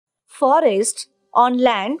Forests on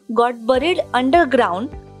land got buried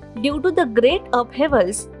underground due to the great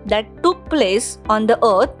upheavals that took place on the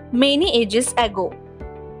earth many ages ago.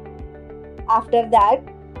 After that,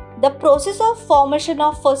 the process of formation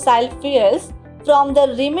of fossil fuels from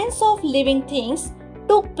the remains of living things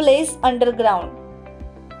took place underground.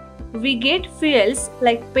 We get fuels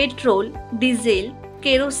like petrol, diesel,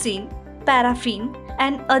 kerosene, paraffin,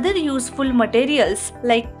 and other useful materials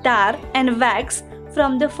like tar and wax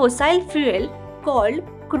from the fossil fuel called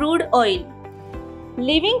crude oil.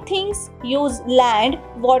 Living things use land,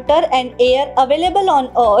 water, and air available on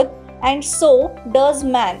earth, and so does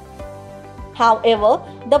man. However,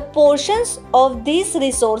 the portions of these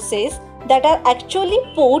resources that are actually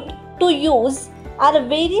put to use are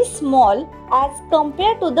very small as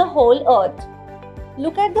compared to the whole earth.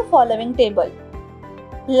 Look at the following table.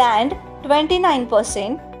 Land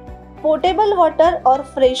 29%, potable water or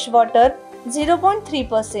fresh water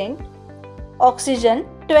 0.3%, oxygen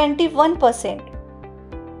 21%.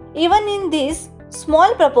 Even in these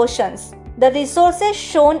small proportions, the resources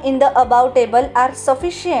shown in the above table are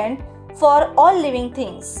sufficient for all living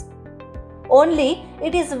things. Only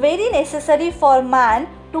it is very necessary for man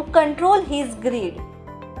to control his greed.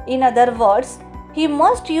 In other words, he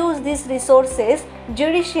must use these resources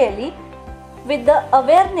judiciously with the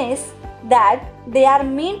awareness that they are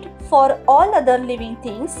meant for all other living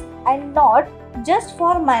things and not just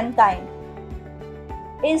for mankind.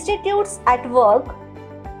 Institutes at work.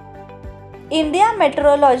 India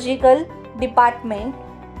Meteorological Department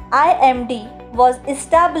IMD was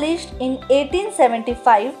established in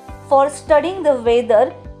 1875 for studying the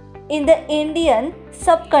weather in the Indian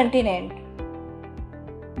subcontinent.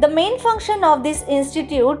 The main function of this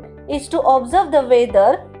institute is to observe the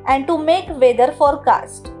weather and to make weather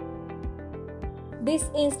forecast. This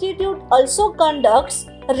institute also conducts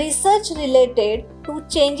research related to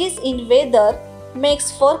changes in weather,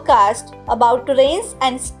 makes forecasts about rains,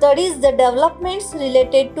 and studies the developments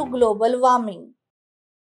related to global warming.